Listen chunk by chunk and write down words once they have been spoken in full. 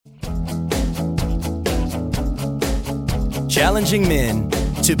challenging men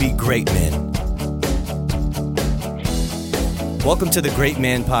to be great men. Welcome to the Great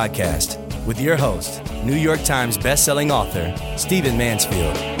Man Podcast with your host, New York Times bestselling author, Stephen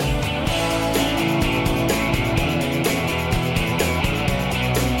Mansfield.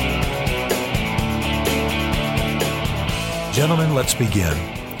 Gentlemen, let's begin.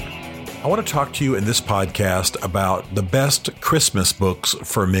 I want to talk to you in this podcast about the best Christmas books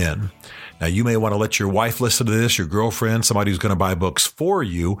for men. Now, you may want to let your wife listen to this, your girlfriend, somebody who's going to buy books for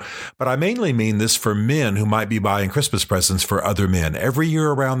you, but I mainly mean this for men who might be buying Christmas presents for other men. Every year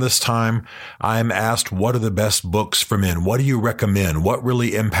around this time, I'm asked, what are the best books for men? What do you recommend? What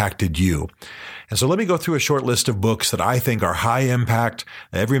really impacted you? And so let me go through a short list of books that I think are high impact,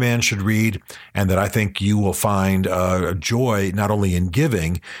 that every man should read, and that I think you will find joy not only in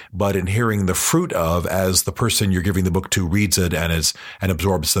giving, but in hearing the fruit of as the person you're giving the book to reads it and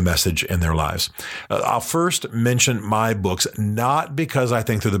absorbs the message in their lives. I'll first mention my books, not because I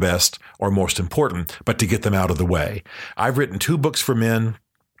think they're the best or most important, but to get them out of the way. I've written 2 books for men.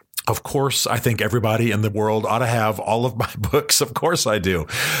 Of course, I think everybody in the world ought to have all of my books. Of course I do.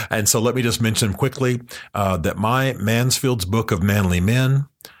 And so let me just mention quickly that my Mansfield's Book of Manly Men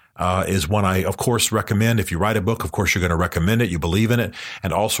is one I, of course, recommend. If you write a book, of course, you're going to recommend it. You believe in it.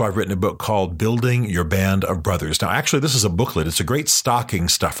 And also, I've written a book called Building Your Band of Brothers. Now, actually, this is a booklet. It's a great stocking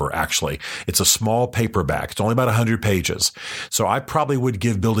stuffer, actually. It's a small paperback. It's only about 100 pages. So I probably would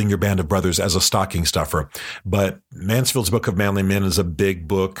give Building Your Band of Brothers as a stocking stuffer. But Mansfield's Book of Manly Men is a big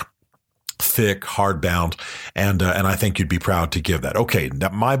book. Thick, hardbound, and I think you'd be proud to give that. Okay, now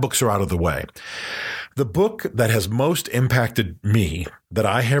my books are out of the way. The book that has most impacted me that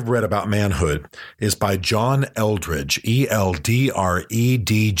I have read about manhood is by John Eldredge, Eldredge,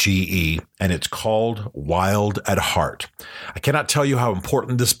 and it's called Wild at Heart. I cannot tell you how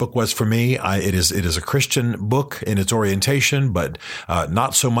important this book was for me. It is a Christian book in its orientation, but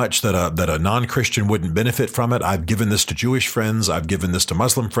not so much that a non-Christian wouldn't benefit from it. I've given this to Jewish friends. I've given this to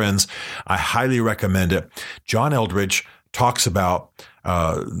Muslim friends. I highly recommend it. John Eldredge talks about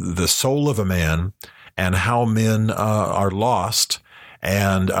the soul of a man and how men are lost,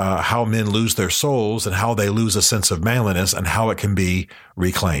 and how men lose their souls and how they lose a sense of manliness and how it can be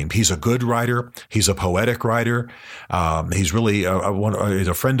reclaimed. He's a good writer. He's a poetic writer. He's really he's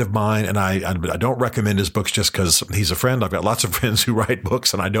a friend of mine, and I don't recommend his books just because he's a friend. I've got lots of friends who write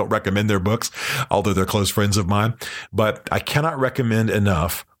books, and I don't recommend their books, although they're close friends of mine. But I cannot recommend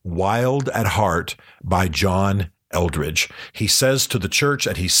enough Wild at Heart by John Eldredge. He says to the church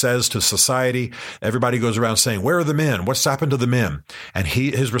and he says to society, everybody goes around saying, where are the men? What's happened to the men? And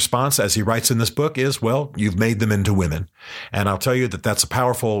his response, as he writes in this book, is, well, you've made them into women. And I'll tell you that that's a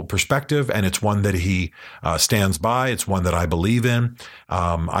powerful perspective, and it's one that he stands by. It's one that I believe in.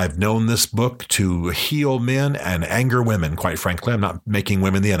 I've known this book to heal men and anger women, quite frankly. I'm not making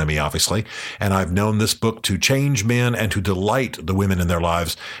women the enemy, obviously. And I've known this book to change men and to delight the women in their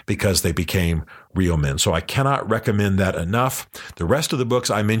lives because they became real men. So I cannot recommend that enough. The rest of the books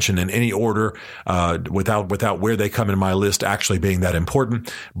I mention in any order, without where they come in my list actually being that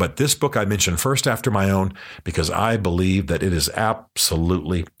important. But this book I mention first after my own because I believe that it is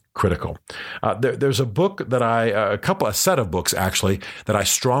absolutely critical. There's a book that a set of books actually that I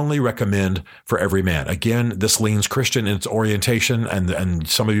strongly recommend for every man. Again, this leans Christian in its orientation, and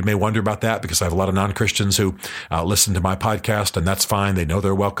some of you may wonder about that because I have a lot of non-Christians who listen to my podcast, and that's fine. They know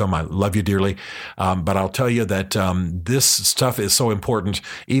they're welcome. I love you dearly. But I'll tell you that this stuff is so important,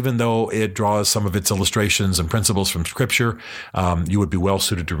 even though it draws some of its illustrations and principles from Scripture, you would be well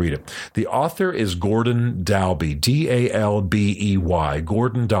suited to read it. The author is Gordon Dalbey, Dalbey,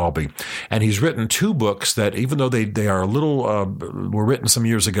 Gordon Dalbey. And he's written 2 books that, even though they are a little, were written some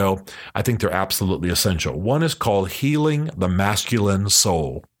years ago, I think they're absolutely essential. One is called Healing the Masculine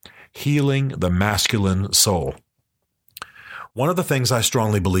Soul. Healing the Masculine Soul. One of the things I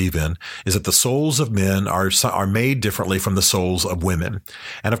strongly believe in is that the souls of men are made differently from the souls of women.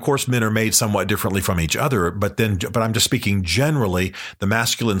 And of course, men are made somewhat differently from each other, but I'm just speaking generally, the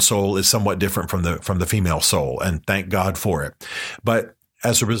masculine soul is somewhat different from the female soul, and thank God for it. But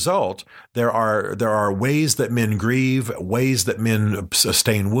as a result, there are ways that men grieve, ways that men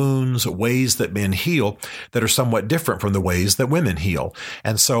sustain wounds, ways that men heal that are somewhat different from the ways that women heal.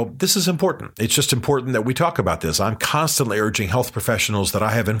 And so this is important. It's just important that we talk about this. I'm constantly urging health professionals that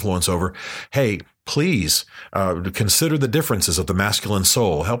I have influence over, hey, please consider the differences of the masculine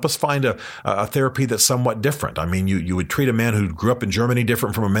soul. Help us find a therapy that's somewhat different. I mean, you would treat a man who grew up in Germany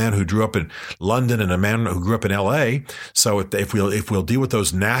different from a man who grew up in London and a man who grew up in L.A. So if we'll deal with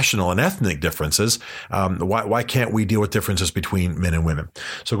those national and ethnic differences, why can't we deal with differences between men and women?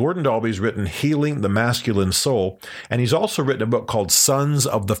 So Gordon Dalbey's written Healing the Masculine Soul, and he's also written a book called Sons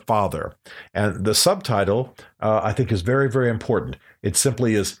of the Father. And the subtitle, I think, is very, very important. It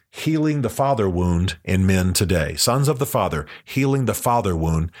simply is Healing the Father Wound in Men Today. Sons of the Father, Healing the Father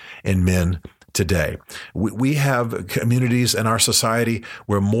Wound in Men today. We have communities in our society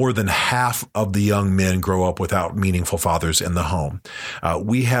where more than half of the young men grow up without meaningful fathers in the home.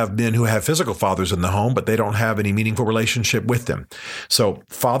 We have men who have physical fathers in the home, but they don't have any meaningful relationship with them. So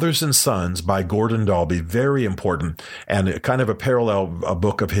Fathers and Sons by Gordon Dalbey, very important, and kind of a parallel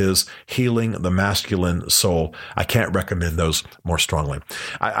book of his, Healing the Masculine Soul. I can't recommend those more strongly.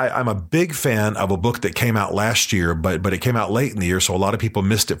 I'm a big fan of a book that came out last year, but it came out late in the year, so a lot of people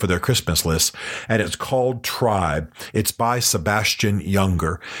missed it for their Christmas list. And it's called Tribe. It's by Sebastian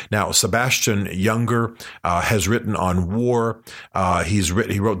Junger. Now, Sebastian Junger has written on war. He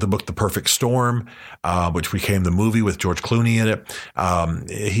wrote the book The Perfect Storm, which became the movie with George Clooney in it.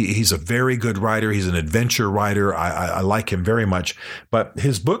 He's a very good writer. He's an adventure writer. I like him very much. But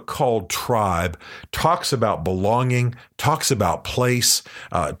his book called Tribe talks about belonging, talks about place,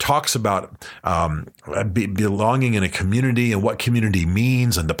 talks about belonging in a community and what community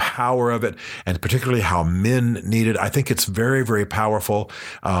means and the power of it, and particularly how men need it. I think it's very, very powerful.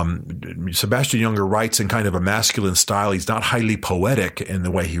 Sebastian Junger writes in kind of a masculine style. He's not highly poetic in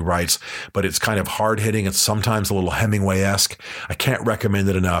the way he writes, but it's kind of hard-hitting. It's sometimes a little Hemingway-esque. I can't recommend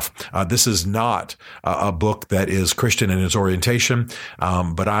it enough. This is not a book that is Christian in its orientation,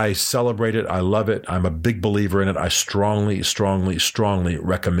 but I celebrate it. I love it. I'm a big believer in it. I strongly, strongly, strongly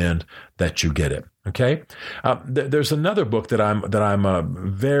recommend that you get it. Okay. There's another book that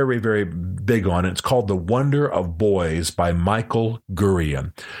I'm very, very big on. It's called The Wonder of Boys by Michael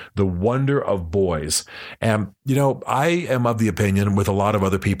Gurian. The Wonder of Boys. And, I am of the opinion, with a lot of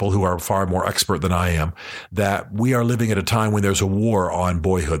other people who are far more expert than I am, that we are living at a time when there's a war on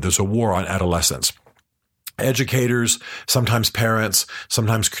boyhood. There's a war on adolescence. Educators, sometimes parents,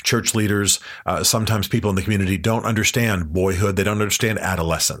 sometimes church leaders, sometimes people in the community don't understand boyhood. They don't understand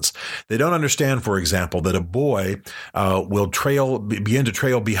adolescence. They don't understand, for example, that a boy will begin to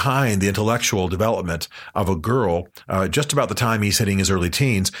trail behind the intellectual development of a girl just about the time he's hitting his early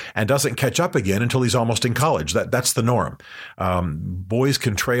teens, and doesn't catch up again until he's almost in college. That's the norm. Boys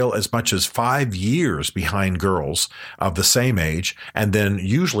can trail as much as 5 years behind girls of the same age, and then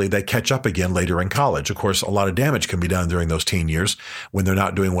usually they catch up again later in college. Of course, a lot of damage can be done during those teen years when they're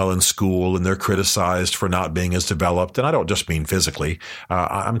not doing well in school and they're criticized for not being as developed. And I don't just mean physically.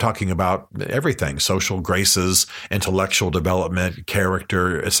 I'm talking about everything: social graces, intellectual development,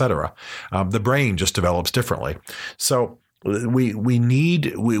 character, etc. The brain just develops differently. So we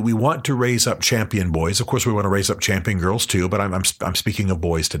want to raise up champion boys. Of course, we want to raise up champion girls too, but I'm speaking of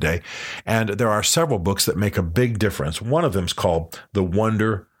boys today. And there are several books that make a big difference. One of them is called The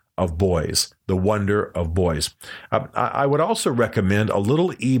Wonder of Boys. The Wonder of Boys. I would also recommend a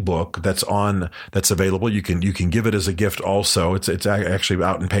little ebook that's available. You can give it as a gift also. It's actually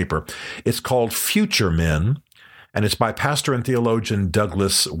out in paper. It's called Future Men. And it's by pastor and theologian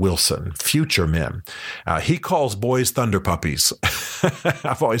Douglas Wilson, Future Men. He calls boys thunder puppies.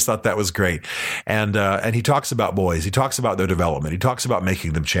 I've always thought that was great. And he talks about boys. He talks about their development. He talks about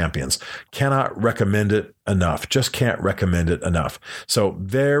making them champions. Cannot recommend it enough. Just can't recommend it enough. So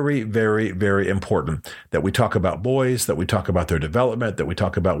very, very, very important that we talk about boys, that we talk about their development, that we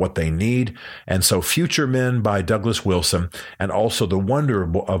talk about what they need. And so Future Men by Douglas Wilson, and also The Wonder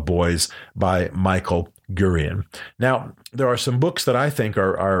of Boys by Michael Gurian. Now, there are some books that I think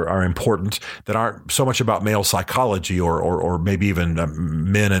are important that aren't so much about male psychology or maybe even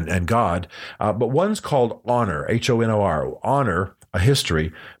men and God, but one's called Honor, Honor, Honor, A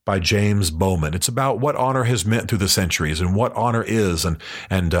History by James Bowman. It's about what honor has meant through the centuries and what honor is. And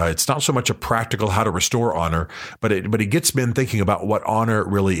it's not so much a practical how to restore honor, but it gets men thinking about what honor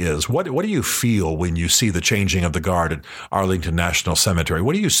really is. What do you feel when you see the changing of the guard at Arlington National Cemetery?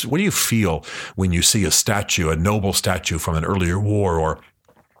 What do you feel when you see a noble statue from an earlier war,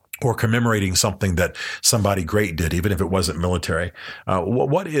 or commemorating something that somebody great did, even if it wasn't military.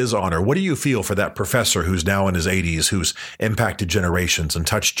 What is honor? What do you feel for that professor who's now in his 80s, who's impacted generations and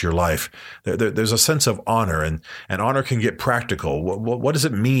touched your life? There's a sense of honor, and honor can get practical. What does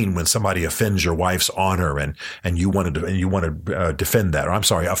it mean when somebody offends your wife's honor and you want to defend that? Or I'm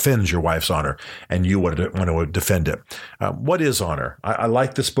sorry, offends your wife's honor and you want to defend it. What is honor? I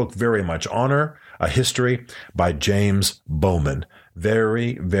like this book very much. Honor, A History by James Bowman.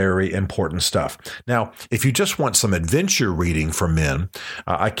 Very, very important stuff. Now, if you just want some adventure reading for men,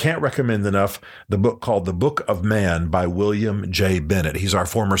 I can't recommend enough the book called The Book of Man by William J. Bennett. He's our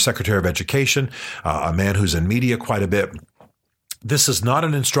former Secretary of Education, a man who's in media quite a bit. This is not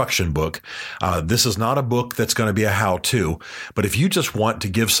an instruction book. This is not a book that's going to be a how-to. But if you just want to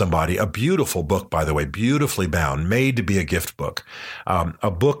give somebody a beautiful book, by the way, beautifully bound, made to be a gift book,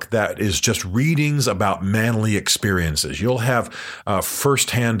 a book that is just readings about manly experiences. You'll have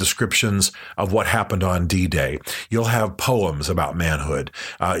firsthand descriptions of what happened on D-Day. You'll have poems about manhood.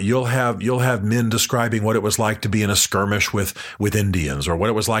 You'll have men describing what it was like to be in a skirmish with Indians, or what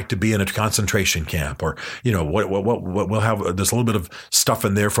it was like to be in a concentration camp, or what we'll have. There's a little bit of stuff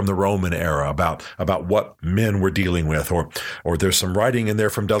in there from the Roman era about what men were dealing with, or there's some writing in there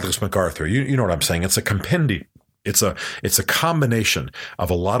from Douglas MacArthur. You know what I'm saying? It's a compendium. It's a combination of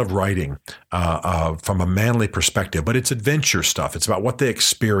a lot of writing from a manly perspective, but it's adventure stuff. It's about what they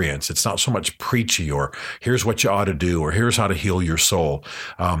experience. It's not so much preachy or here's what you ought to do or here's how to heal your soul.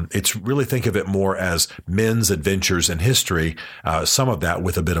 It's really, think of it more as men's adventures in history, some of that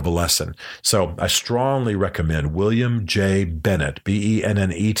with a bit of a lesson. So I strongly recommend William J. Bennett,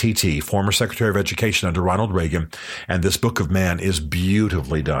 B-E-N-N-E-T-T, former Secretary of Education under Ronald Reagan, and this Book of Man is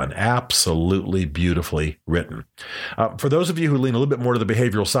beautifully done, absolutely beautifully written. For those of you who lean a little bit more to the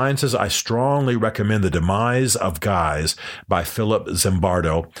behavioral sciences, I strongly recommend The Demise of Guys by Philip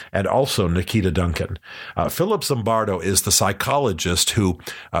Zimbardo and also Nikita Duncan. Philip Zimbardo is the psychologist who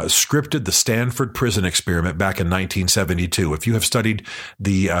scripted the Stanford Prison Experiment back in 1972. If you have studied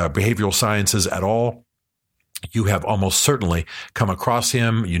the behavioral sciences at all, you have almost certainly come across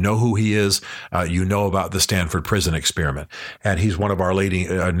him. You know who he is. You know about the Stanford Prison Experiment. And he's one of our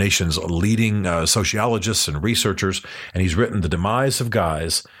nation's leading sociologists and researchers. And he's written The Demise of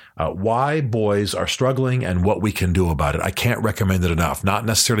Guys, Why Boys Are Struggling and What We Can Do About It. I can't recommend it enough. Not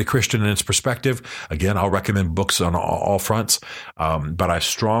necessarily Christian in its perspective. Again, I'll recommend books on all fronts. But I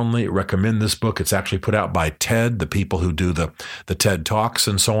strongly recommend this book. It's actually put out by TED, the people who do the TED Talks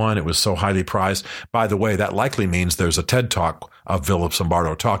and so on. It was so highly prized. By the way, that likely means there's a TED Talk of Philip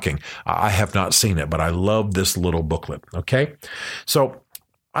Zimbardo talking. I have not seen it, but I love this little booklet. Okay. So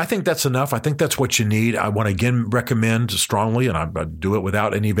I think that's enough. I think that's what you need. I want to again recommend strongly, and I do it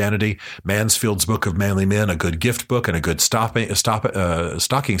without any vanity, Mansfield's Book of Manly Men, a good gift book and a good stocking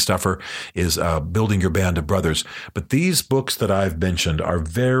stuffer is Building Your Band of Brothers. But these books that I've mentioned are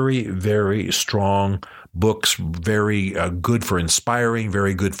very, very strong books, very good for inspiring,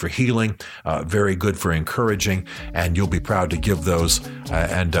 very good for healing, very good for encouraging, and you'll be proud to give those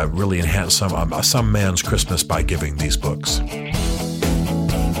and really enhance some man's Christmas by giving these books.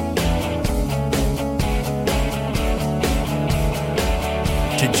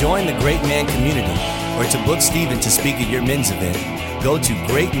 To join the Great Man community or to book Stephen to speak at your men's event, go to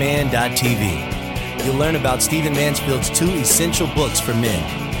greatman.tv. You'll learn about Stephen Mansfield's 2 essential books for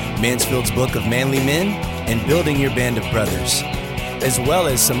men, Mansfield's Book of Manly Men and Building Your Band of Brothers, as well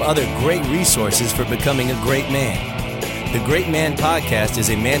as some other great resources for becoming a great man. The Great Man Podcast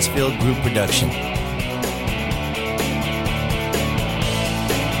is a Mansfield Group production.